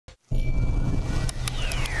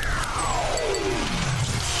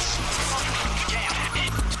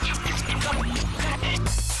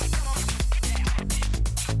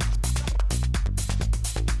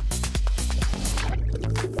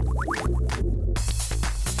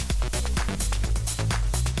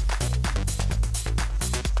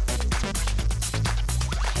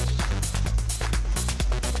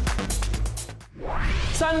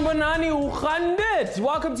Welcome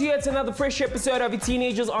to yet another fresh episode of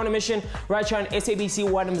Teenagers on a Mission right here on SABC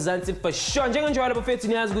TOMZ for sure. And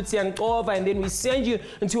then we send you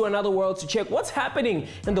into another world to check what's happening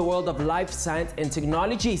in the world of life, science and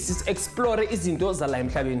technology. Sis explore izinto zala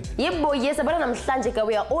emhlabeni. Yes,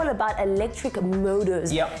 we are all about electric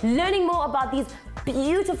motors. Learning more about these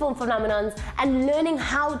beautiful phenomenons and learning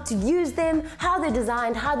how to use them, how they're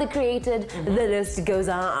designed, how they're created. The list goes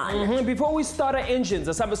on. Before we start our engines,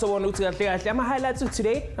 I'm highlights of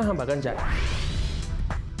today.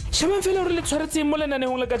 Shamafelo re le tshwaretse mo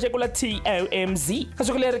lenaneng la kajeko la TOMZ ka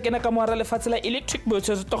tsogile re kena ka moara lefatshe la electric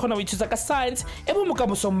motors to gona o ithusa ka science e bo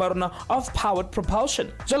mokamoso marona of powered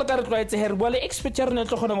propulsion jalo ka re tloetse here bua le expert ya rena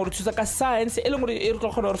tlo gona go re thusa ka science e leng gore e re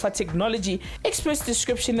tlo gona go fa technology express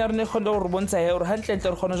description ya rena gona go re bontsha he gore hantle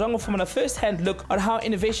re gona jang go fumana first hand look on how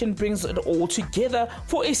innovation brings it all together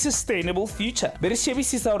for a sustainable future be re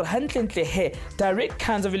shebisisa gore hantle he direct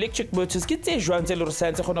kinds of electric motors ke tse jwang tse le re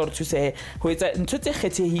science gona go re thusa he go etsa ntho tse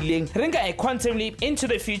kgethehileng renga a quantum leap into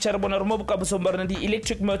the future bona re mo bokamoso bona di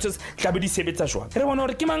electric motors tla be di sebetsa jwang re bona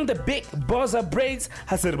gore ke mang the big buzzer braids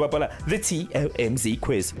ha se re bapala the TOMZ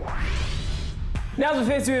quiz. Now,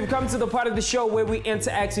 first, we've come to the part of the show where we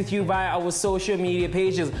interact with you via our social media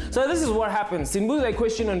pages. So this is what happens. Simbuza a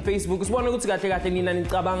question on Facebook.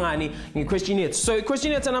 Questionnaire. So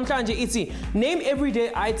questionnaire namhlanje ithi name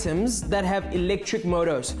everyday items that have electric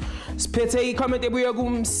motors. Spete comment ebuya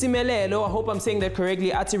kumsimelelo. I hope I'm saying that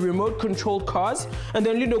correctly. Ati remote controlled cars, and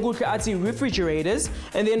then lindo kuhle ati refrigerators,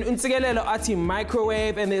 and then unsigelelo ati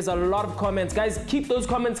microwave, and there's a lot of comments. Guys, keep those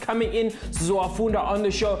comments coming in. Sizowafunda on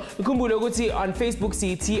the show. Ukhumbule ukuthi on Facebook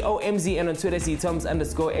see TOMZ and on Twitter see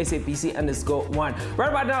TOMZ_SABC_1. Right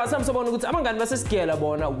about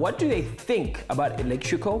now, what do they think about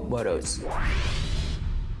electrical motors?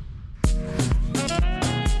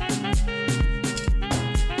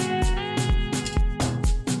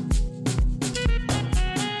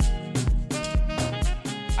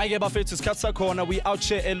 I get Bafet's Katsa Corner. We out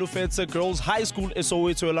here at Lufetsa Girls High School,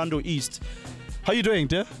 SOA to Orlando East. How you doing,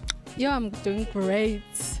 dear? Yeah, I'm doing great.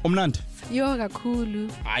 Umnandi? Yo, kakhulu.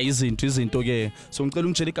 Izinto ke. So ngicela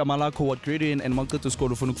ungitshele igama lakho, what grade in and maqedwe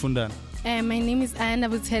isikolo ufuna ukufundana? My name is Anna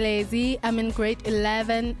Buthelezi. I'm in grade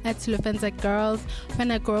 11 at TOMZ Girls.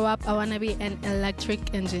 When I grow up, I want to be an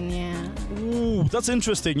electric engineer. Ooh, that's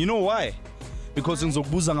interesting. You know why? Because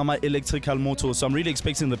ngizokubuza ngama electrical motors. So I'm really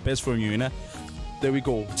expecting the best from you, you know? There we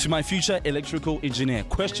go. To my future electrical engineer.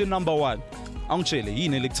 Question number 1. Angitshele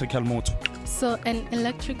yini electrical motor? So an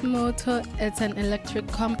electric motor, it's an electric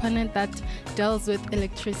component that deals with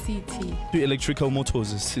electricity. The electrical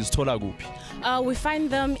motors is thola kuphi? We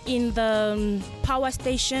find them in the power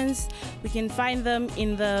stations. We can find them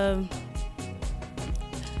in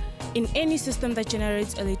any system that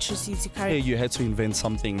generates electricity current. Hey, you had to invent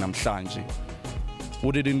something namhlanje.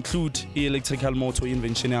 Would it include the electrical motor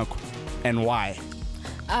invention yakho? And why?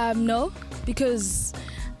 No, because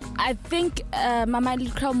I think my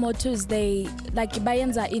electrical motors, they like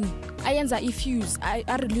bayenza in ayenza ifuse, I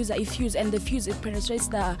reduce the fuse, and the fuse it penetrates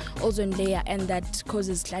the ozone layer, and that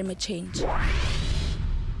causes climate change.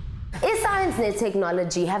 Science and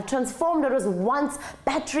technology have transformed what was once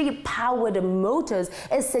battery-powered motors,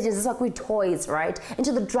 such as toys, right,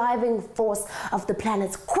 into the driving force of the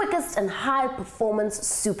planet's quickest and high-performance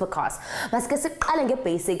supercars. Let's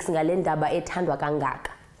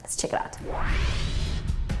check it out.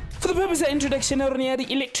 For the purpose of introduction of the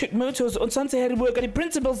electric motors, on Sunday work at the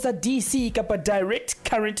principles that DC kapa direct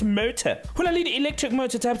current motor. Hula lead electric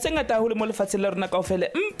motor type sengata hule mo lefatshe la rona kaofela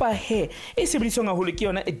empa he e sebediswa ngaholo ke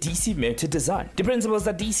yona a DC motor design. The principles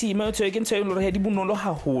that DC motor ke ntse le re di bonolo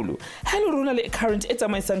haholo. Ha le rona le current e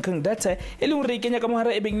tsamaisang conductor e le hore e kenya ka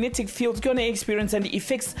mohara e magnetic field ke yona experience and the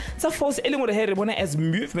effects tsa force e le hore he re bona as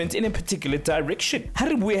movement in a particular direction. Ha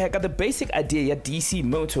re bue ka the basic idea ya DC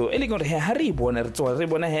motor e le hore he ha re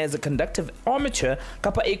bona he a conductive armature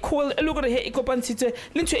kapa a coil e logore he e kopantshitswe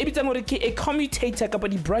le ntho e bitsang hore ke a commutator kapa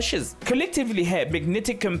di brushes. Collectively he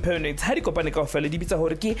magnetic components ha di kopane kaofela di bitsa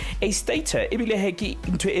hore ke a stator e bile he ke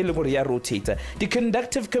ntho e le gore ya rotator. The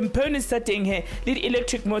conductive components tsa teng he le di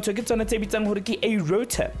electric motor ke tsona tse bitsang hore ke a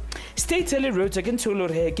rotor. Stator le rotor ke ntho le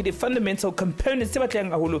hore he ke the fundamental components tse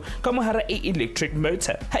batlang haholo ka mohara a electric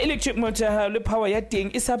motor. Ha electric motor ha le power ya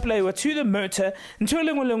teng e supply to the motor ntho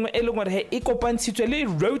le ngwe e le gore he e kopantshitswe le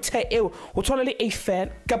rotor eo o tshwana le a fan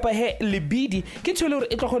kapa he lebidi ke ntho le hore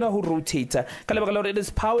e tlo kgona ho rotator ka lebaka la hore it is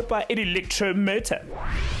powered by an electromotor.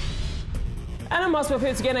 And Mas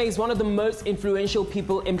Buffett Gena is one of the most influential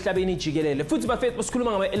people emhlabeni jikelele. Futhi Buffett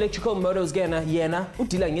basikhuluma ngama electrical motors Gena yena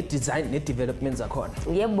udila nge-design ne-development zakhona.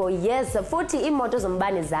 Yebo, yes. Futhi imoto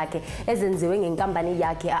zombane zakhe ezenziwe ngenkampani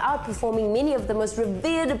yakhe are outperforming many of the most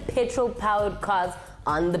revered petrol-powered cars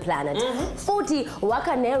on the planet. 40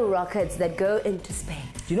 Wakane rockets that go into space.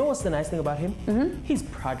 Do you know what's the nice thing about him? He's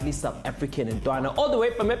proudly South African and Dwana, all the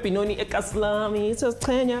way from Epinoni Ekaslami to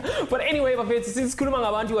Kenya. But anyway, since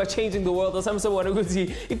Kulumangabantu are changing the world, or some sort of good,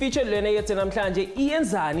 he featured Lenayet and Amklanje Ian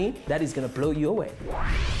Zani. That is gonna blow you away.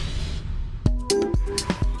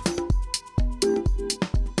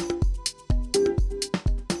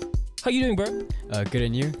 How you doing, bro? Good,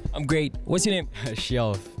 and you? I'm great. What's your name?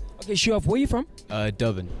 Shiov. Okay, Shiov, where are you from?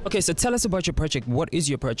 Durban. Okay, so tell us about your project. What is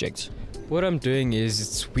your project? What I'm doing is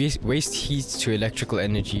it's waste heat to electrical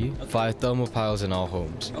energy via thermal piles in our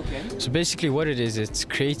homes. Okay. So basically what it is, it's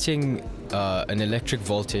creating an electric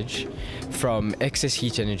voltage from excess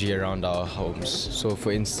heat energy around our homes. So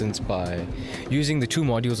for instance, by using the two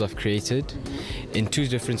modules I've created in two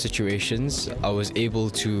different situations, I was able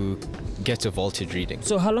to get a voltage reading.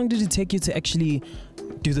 So how long did it take you to actually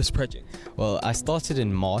do this project? Well, I started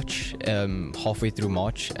in March, halfway through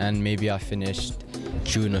March, and maybe I finished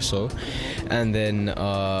June or so. And then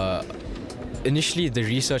initially the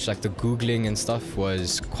research, like the Googling and stuff,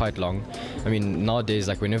 was quite long. I mean, nowadays,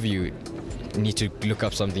 like whenever you need to look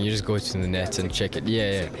up something, you just go to the net and check it.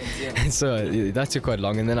 Yeah. And so that took quite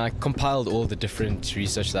long. And then I compiled all the different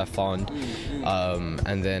research that I found.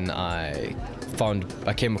 And then I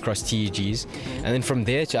came across TEGs, and then from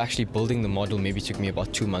there to actually building the model maybe took me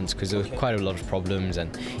about 2 months, because there was quite a lot of problems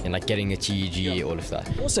and like getting a TEG, all of that.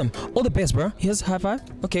 Awesome. All the best, bro. Here's a high five.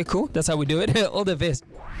 Okay, cool. That's how we do it. All the best.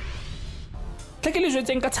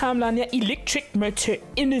 timeline ya electric motor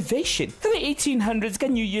innovation. In the 1800s, ka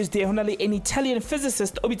New Year's Day, honale an Italian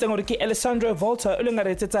physicist obitsang hore ke Alessandro Volta o leng a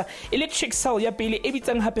retsetsa electric cell ya pele e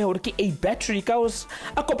bitsang hape hore ke a battery ka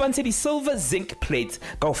a kopantshe di silver zinc plates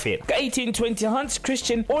kaofela. Ka 1820 Hans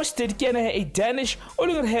Christian Ørsted ke ena a Danish o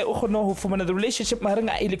leng hore o kgona ho fumana the relationship mahareng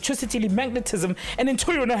a electricity le magnetism, and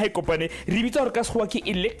ntho yona ha kopane re bitsa hore ka sekgowa ke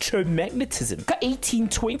electromagnetism. Ka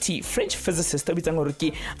 1820 French physicist obitsang hore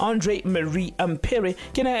ke André Marie Ampere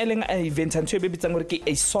ke na eleng a inventa ntho e bitsang hore ke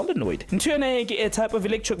a solenoid. Ntho yona ke a type of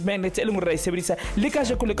electric magnet e leng hore ra sebedisa le ka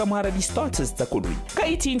jeko le ka mohara di starters tsa koloi. Ka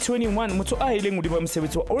 1821 motho a ileng modimo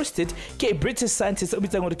mosebetsi wa Ørsted ke a British scientist o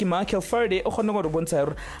bitsang hore ke Michael Faraday o kgona go re bontsha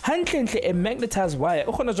hore hantle a magnetized wire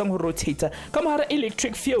o kgona jang ho rotate ka mohara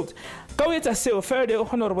electric field. Ka o etsa seo Faraday o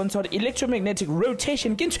kgona go bontsha hore electromagnetic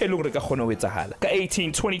rotation ke ntho e leng hore ka kgona ho etsahala. Ka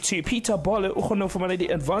 1822 Peter Bolle o kgona ho fumana di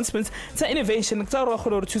advancements tsa innovation tsa hore o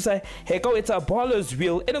kgona ho thusa he ka o etsa Bolle's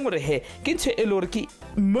wheel e leng hore he ke ntho e leng hore ke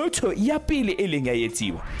motor ya pele e leng ya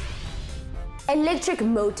etsiwa. Electric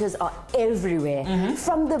motors are everywhere,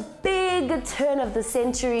 from the big turn of the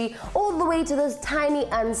century all the way to those tiny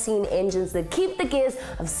unseen engines that keep the gears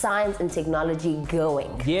of science and technology going.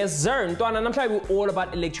 Yes, sir. Ntwana, namhlanje we're all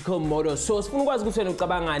about electrical motors. So sifuna ukwazi ukuthi wena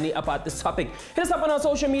ucabangani about this topic. Hit us up on our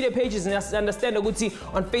social media pages and understand ukuthi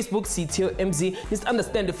on Facebook see TOMZ. Just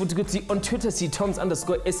understand the futhi ukuthi on Twitter see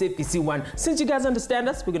TOMZ_SABC1. Since you guys understand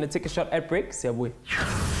us, we're going to take a short ad break. Siyabuya.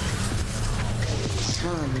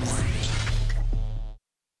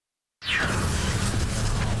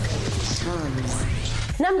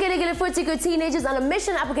 Namgelegele futhi ku teenagers on a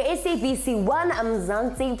mission up at SABC1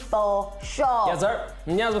 Mzansi for sure. Yes, sir.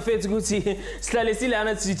 Nyazo fethu ukuthi sihlale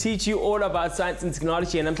silana to teach you all about science and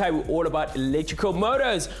technology, and I'm telling you all about electrical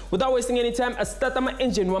motors. Without wasting any time, I start my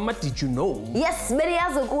engine. What did you know? Yes,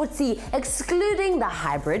 mediazo kuti excluding the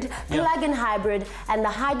hybrid, plug-in hybrid, and the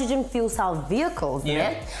hydrogen fuel cell vehicles.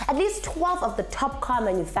 At least 12 of the top car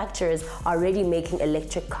manufacturers are already making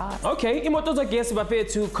electric cars. Okay, imoto zagesi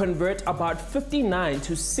bafethu convert about 59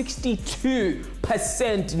 to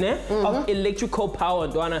 62% of electrical power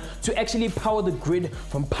to actually power the grid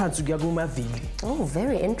from phansi kuya kumavili. Oh,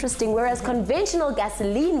 very interesting. Whereas conventional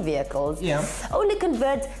gasoline vehicles only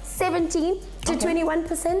convert 17 to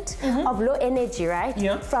 21% of low energy, right?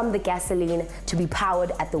 From the gasoline to be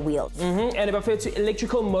powered at the wheels. And if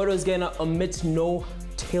electrical motors gonna emit no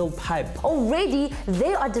tailpipe. Already,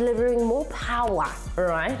 they are delivering more power,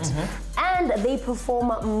 right? And they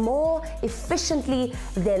perform more efficiently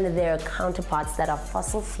than their counterparts that are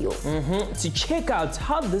fossil fuel. To check out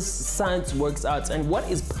how this science works out and what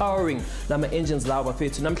is powering Lama engines lava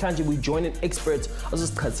fit, namhlanje we join an expert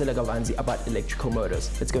about electrical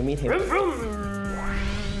motors. Let's go meet him.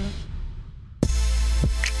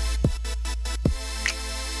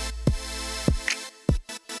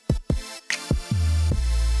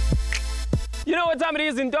 You know what time it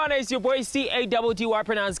is in Donna. It's your boy C-A-double-D-Y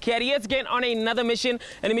pronounced Caddy. Yet again on another mission.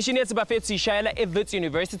 And the mission is about Shayla Evans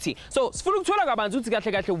University. So,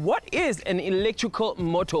 what is an electrical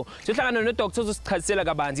motor?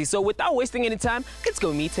 So without wasting any time, let's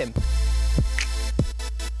go meet him.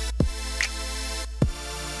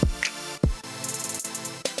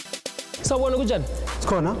 So,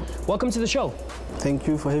 welcome to the show. Thank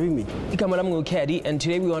you for having me. I'm Caddy, and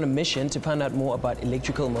today we're on a mission to find out more about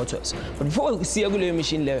electrical motors. But before we see your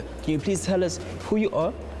machine, can you please tell us who you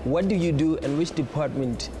are, what do you do, and which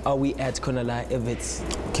department are we at Konala Evits?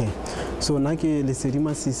 Okay, so Nake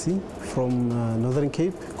Leserima Sisi from Northern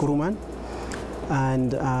Cape, Kuruman,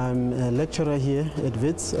 and I'm a lecturer here at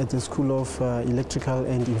WITS at the School of Electrical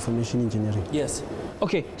and Information Engineering. Yes.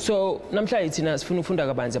 Okay, so namhla ithina sifuna ufunda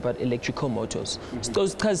kabanzi about electrical motors.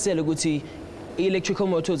 Sichazisele ukuthi electrical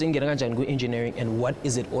motors ingena kanjani ku-engineering and what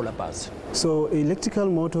is it all about? So electrical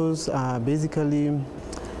motors are basically,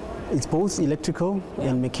 it's both electrical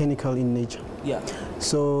and mechanical in nature. Yeah.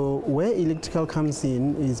 So where electrical comes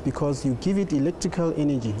in is because you give it electrical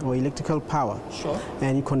energy or electrical power. Sure.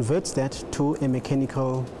 And it converts that to a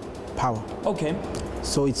mechanical power. Okay.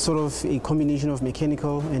 So it's sort of a combination of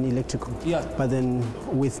mechanical and electrical. Yeah. But then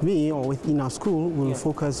with me or within our school, we'll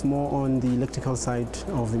focus more on the electrical side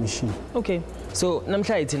of the machine. Okay. So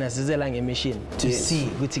namhla ithina sizela nge-machine to see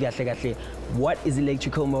what is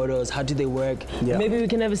electrical motors, how do they work? Yeah. Maybe we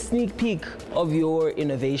can have a sneak peek of your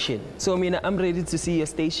innovation. So I'm ready to see your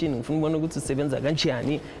station and what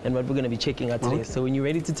we're going to be checking out today. So when you're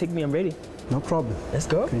ready to take me, I'm ready. No problem. Let's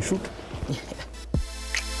go. Can you shoot?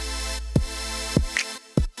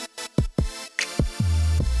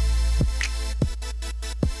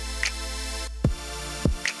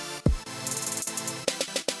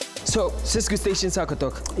 So, Cisco Station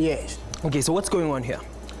Sakatok. Yes. Okay, so what's going on here?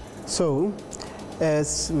 So,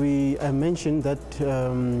 as I mentioned that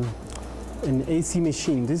an AC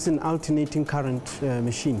machine, this is an alternating current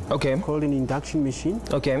machine. Okay. Called an induction machine.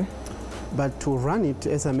 Okay. But to run it,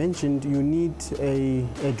 as I mentioned, you need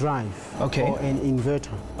a drive or an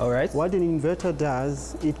inverter. All right. What an inverter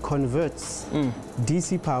does, it converts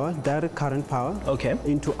DC power, direct current power,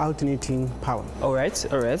 into alternating power. All right,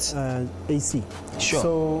 all right. AC. Sure.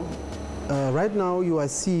 So right now you are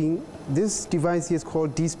seeing this device here is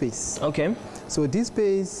called D-Space. Okay. So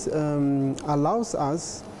D-Space allows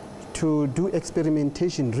us to do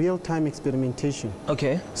experimentation, real-time experimentation.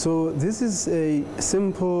 Okay. So this is a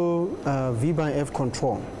simple V/F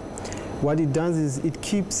control. What it does is it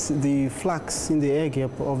keeps the flux in the air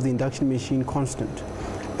gap of the induction machine constant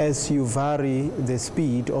as you vary the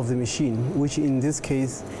speed of the machine, which in this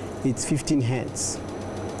case it's 15 hertz.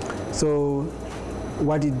 So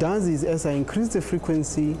what it does is as I increase the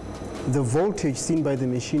frequency, the voltage seen by the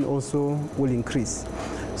machine also will increase.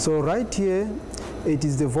 So right here, it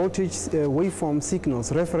is the voltage waveform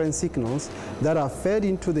signals, reference signals, that are fed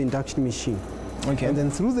into the induction machine. Okay. And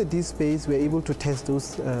then through the D-Space, we're able to test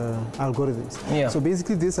those algorithms. Yeah. So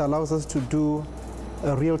basically, this allows us to do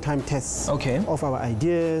real-time tests of our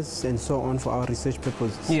ideas and so on for our research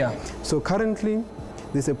purposes. Yeah. So currently,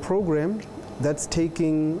 there's a program that's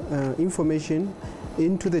taking information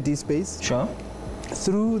into the D-Space. Sure.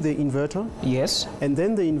 Through the inverter. Yes. And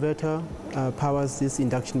then the inverter powers this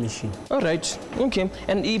induction machine. All right. Okay.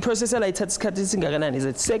 And the processor like is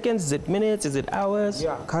it seconds? Is it minutes? Is it hours?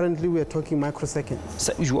 Yeah. Currently, we are talking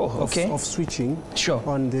microseconds. Of switching. Sure.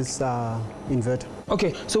 On this inverter.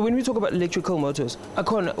 Okay. So when we talk about electrical motors, are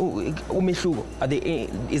there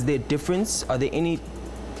is there a difference? Are there any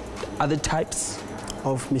other types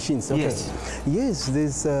of machines? Okay. Yes. Yes.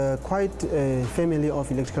 There's quite a family of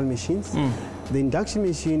electrical machines. The induction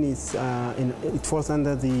machine is, it falls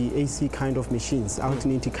under the AC kind of machines,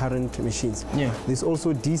 alternating current machines. Yeah. There's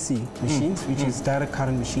also DC machines, which is direct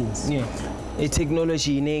current machines. Yeah. A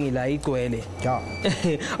technology nengi la igcwele.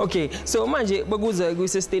 Yeah. Okay, so manje bakuza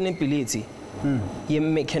ku-sustainability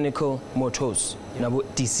ye-mechanical motors, nabo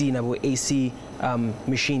DC, nabo AC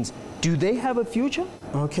machines. Do they have a future?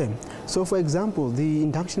 Okay. So for example, the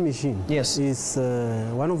induction machine is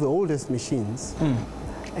one of the oldest machines.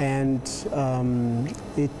 And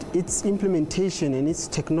its implementation and its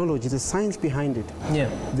technology, the science behind it. Yeah.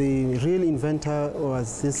 The real inventor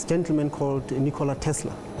was this gentleman called Nikola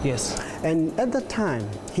Tesla. Yes. And at that time,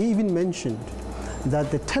 he even mentioned that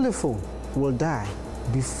the telephone will die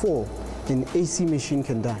before an AC machine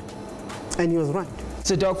can die. And he was right.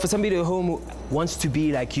 So, Doc, for somebody at home who wants to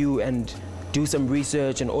be like you and do some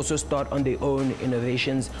research and also start on their own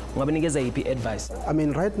innovations, what advice? I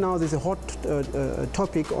mean, right now there's a hot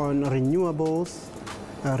topic on renewables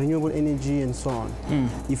renewable energy and so on.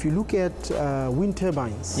 If you look at wind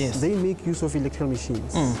turbines, they make use of electrical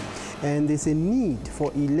machines. And there's a need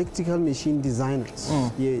for electrical machine designers.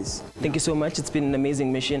 Yes. Thank you so much. It's been an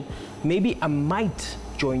amazing mission. Maybe I might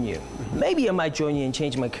join you. Maybe I might join you and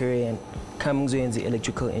change my career and come into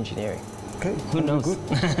electrical engineering. Okay. Who knows? Good.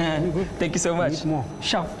 Thank you so much. Need more.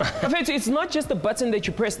 Sharp. It's not just the button that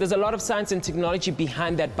you press. There's a lot of science and technology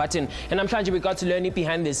behind that button. And I'm glad we got to learn it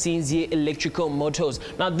behind the scenes here, electrical motors.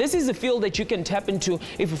 Now, this is a field that you can tap into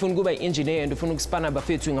if you want to go by engineer and if you want to expand about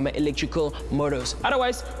electrical motors.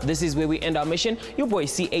 Otherwise, this is where we end our mission. Your boy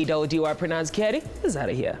C-A-D-D-Y pronounced Caddy is out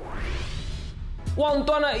of here. Well,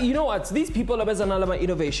 Ntwana, you know what? These people are based on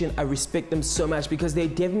innovation. I respect them so much because they're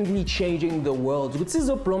definitely changing the world. This is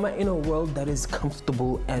a plumber in a world that is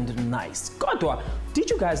comfortable and nice. Kodwa, did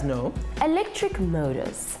you guys know? Electric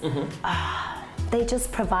motors. They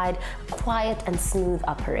just provide quiet and smooth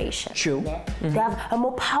operation. True. Yeah? They have a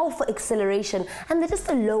more powerful acceleration and they're just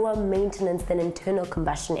a lower maintenance than internal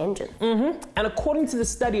combustion engine. And according to the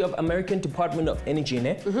study of American Department of Energy,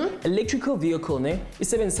 electrical vehicle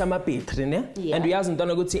is and we have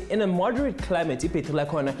in a moderate climate,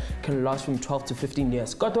 petrol can last from 12 to 15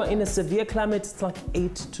 years. In a severe climate, it's like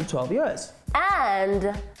 8 to 12 years.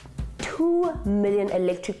 And 2 million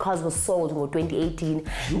electric cars were sold in 2018.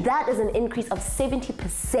 That is an increase of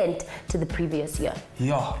 70% to the previous year.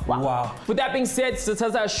 Yeah, wow. With that being said, so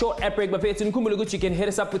that's a short ad break, but you can hit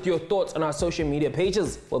us up with your thoughts on our social media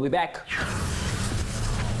pages. We'll be back.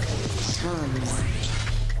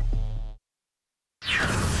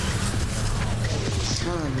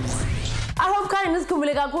 I hope kindness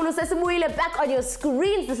kumule back on your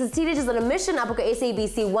screens. This is Teenagers on a Mission, up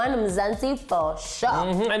SABC 1 Mzansi for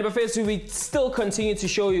sure. And before we still continue to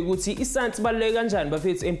show you Gucci isn't baleganjan, but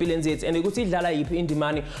it's impilenzit and Gucci lala in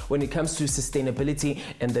demand when it comes to sustainability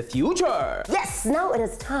and the future. Yes, now it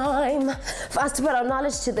is time for us to put our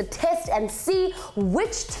knowledge to the test and see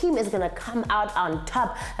which team is gonna come out on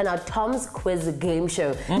top in our Tom's Quiz game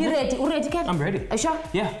show. You ready? You ready, Ken? I'm ready. Are you sure?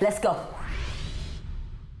 Yeah. Let's go.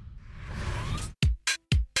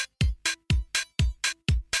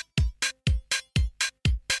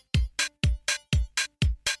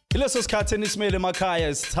 It's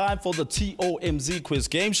time for the TOMZ Quiz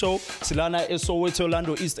Game Show. Silana is Soweto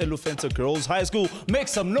Orlando East Elufenta Girls High School. Make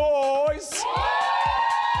some noise!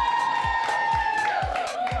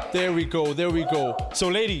 There we go, there we go. So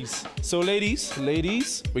ladies,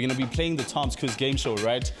 we're gonna be playing the TOMZ Quiz Game Show,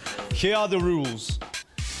 right? Here are the rules.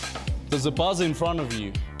 There's a buzzer in front of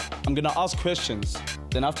you. I'm gonna ask questions.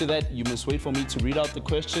 Then after that, you must wait for me to read out the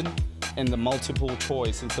question and the multiple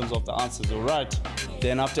choice in terms of the answers, all right?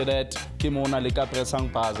 Then after that,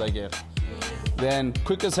 then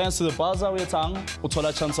quickest hands to the buzzer,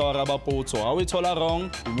 utola chance we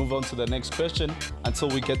wrong, we move on to the next question until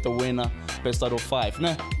we get the winner, best out of 5.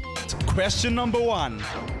 Nah? Question number 1.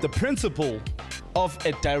 The principle of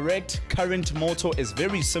a direct current motor is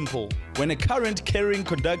very simple. When a current carrying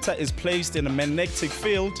conductor is placed in a magnetic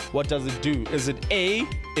field, what does it do? Is it A,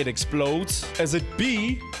 it explodes? Is it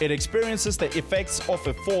B, it experiences the effects of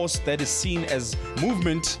a force that is seen as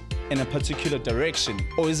movement in a particular direction?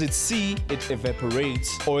 Or is it C, it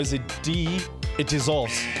evaporates? Or is it D, it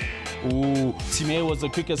dissolves? Ooh, Team A was the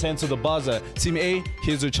quickest hand to the buzzer. Team A,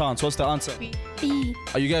 here's your chance. What's the answer? B.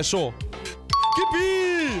 Are you guys sure? Get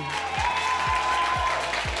B!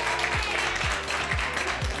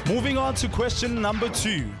 Moving on to question number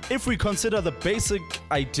 2. If we consider the basic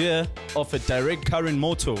idea of a direct current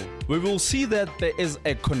motor, we will see that there is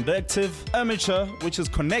a conductive armature which is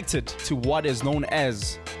connected to what is known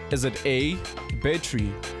as, is it A,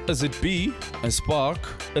 battery? Is it B, a spark?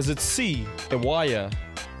 Is it C, a wire?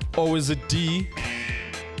 Or is it D?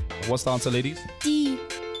 What's the answer, ladies? D.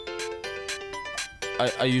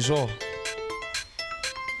 Are you sure?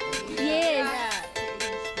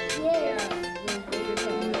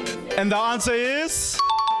 And the answer is,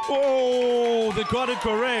 oh, they got it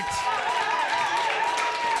correct.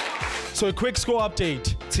 So a quick score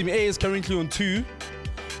update. Team A is currently on 2.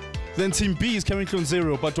 Then Team B is currently on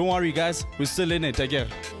 0. But don't worry, guys, we're still in it again.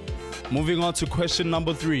 Moving on to question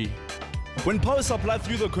number 3. When power is applied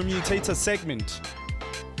through the commutator segment,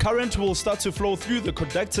 current will start to flow through the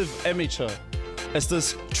conductive armature. Is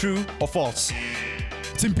this true or false?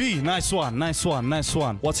 Team B, nice one, nice one, nice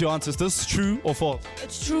one. What's your answer? Is this true or false?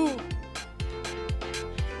 It's true.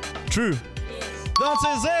 True. Yes. The answer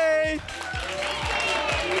is A.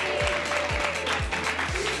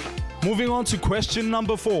 Moving on to question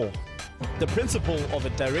number 4. The principle of a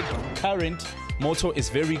direct current motor is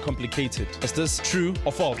very complicated. Is this true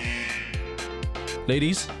or false?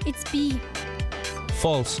 Ladies? It's B.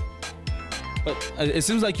 False. But it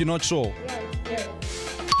seems like you're not sure. Yes.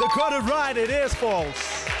 They got it right. It is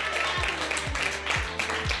false.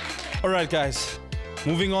 All right, guys.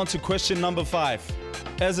 Moving on to question number 5.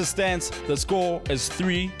 As it stands, the score is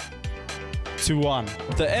 3-1.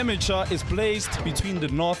 The amateur is placed between the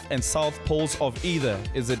north and south poles of either.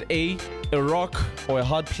 Is it A, a rock or a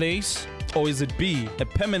hard place? Or is it B, a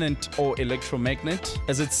permanent or electromagnet?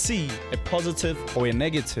 Is it C, a positive or a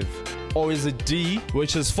negative? Or is it D,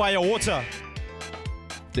 which is fire water?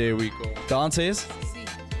 There we go. The answer is C.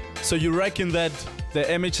 So you reckon that the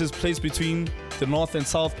amateur is placed between the north and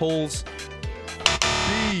south poles?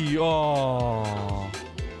 B.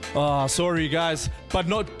 Sorry guys, but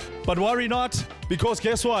worry not, because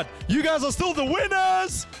guess what? You guys are still the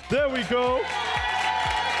winners. There we go.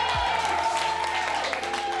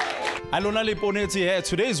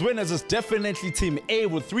 Today's winners is definitely Team A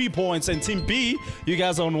with 3 points, and Team B, you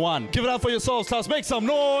guys on 1. Give it up for yourselves, class. Make some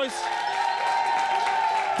noise.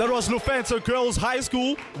 That was Lufanto Girls High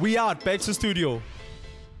School. We out. Back to studio.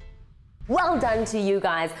 Well done to you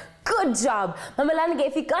guys. Good job. Mama Lange,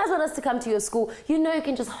 if you guys want us to come to your school, you know you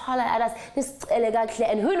can just holler at us.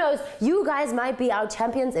 And who knows, you guys might be our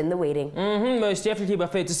champions in the waiting. Most definitely,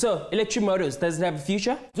 Buffet. So, electric motors, does it have a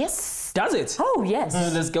future? Yes. Does it? Oh, yes.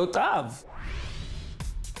 Let's go, Tav.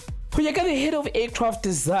 You're the head of aircraft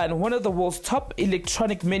design, one of the world's top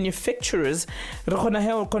electronic manufacturers. Re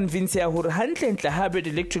convince ya hore hantle hybrid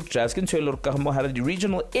electric drives can tell the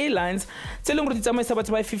regional airlines telling the tsamaya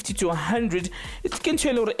by 50 to 100. It can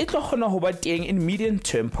tell it lo in medium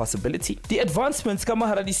term possibility. The advancements ka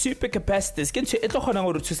the super capacitors can tell it lo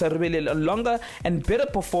longer and better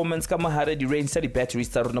performance ka the range study batteries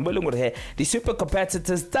the super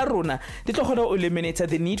capacitors taruna the eliminate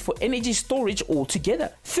the need for energy storage altogether.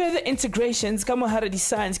 Further integrations ka mohara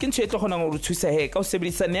designs ke ntse e tlo gona go thusa he ka o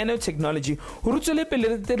sebedisa nanotechnology go rutswele pele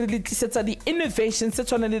re tlisetsa di innovations tse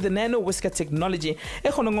tshwana le the nano whisker technology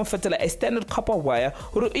e gona go fetela a standard copper wire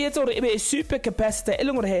gore e etse gore e be a super capacitor e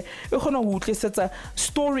leng gore he e gona go tlisetsa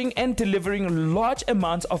storing and delivering large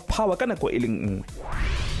amounts of power ka nako e leng nngwe.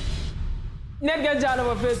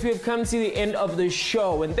 First, we've come to the end of the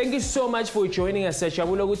show, and thank you so much for joining us. And I hope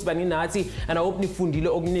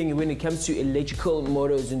when it comes to electrical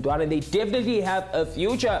motors in Ndwana, they definitely have a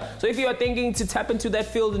future. So if you are thinking to tap into that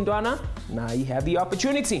field in Ndwana, now you have the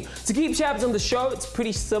opportunity. To keep tabs on the show, it's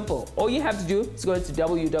pretty simple. All you have to do is go to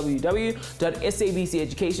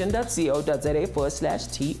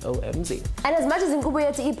www.sabceducation.co.za/TOMZ. And as much as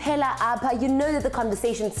Nkubuya to Ipela Apa, you know that the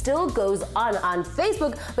conversation still goes on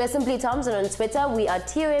Facebook. We're simply TOMZ, and on Twitter, we are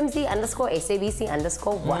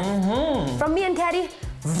TOMZ_SABC_1. From me and Caddy,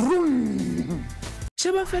 vroom.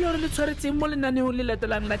 Sheba fellow le tshwaretse mo lenaneo le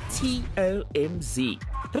latelang la TOMZ.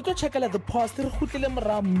 Re tlo check the past re khutlele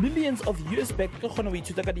mora millions of years back ke khona go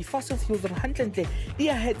ithuta ka di fossil fuels re hantle di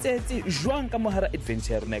a hetsetse jwang ka mohara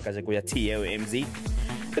adventure rena ka jago ya TOMZ.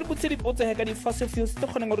 Re botse dipotso he ka di fossil fuels tlo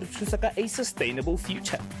khona go re thusa ka a sustainable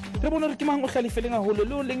future. Re bona re ke mang o hlalifeleng a holo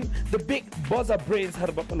le leng the big buzzer brains ha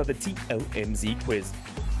re bapala the TOMZ quiz.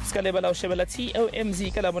 Ska lebala o shebela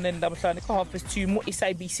TOMZ ka la boneng la bohlano ka 2:30 mo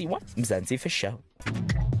SABC 1 Mzansi for show.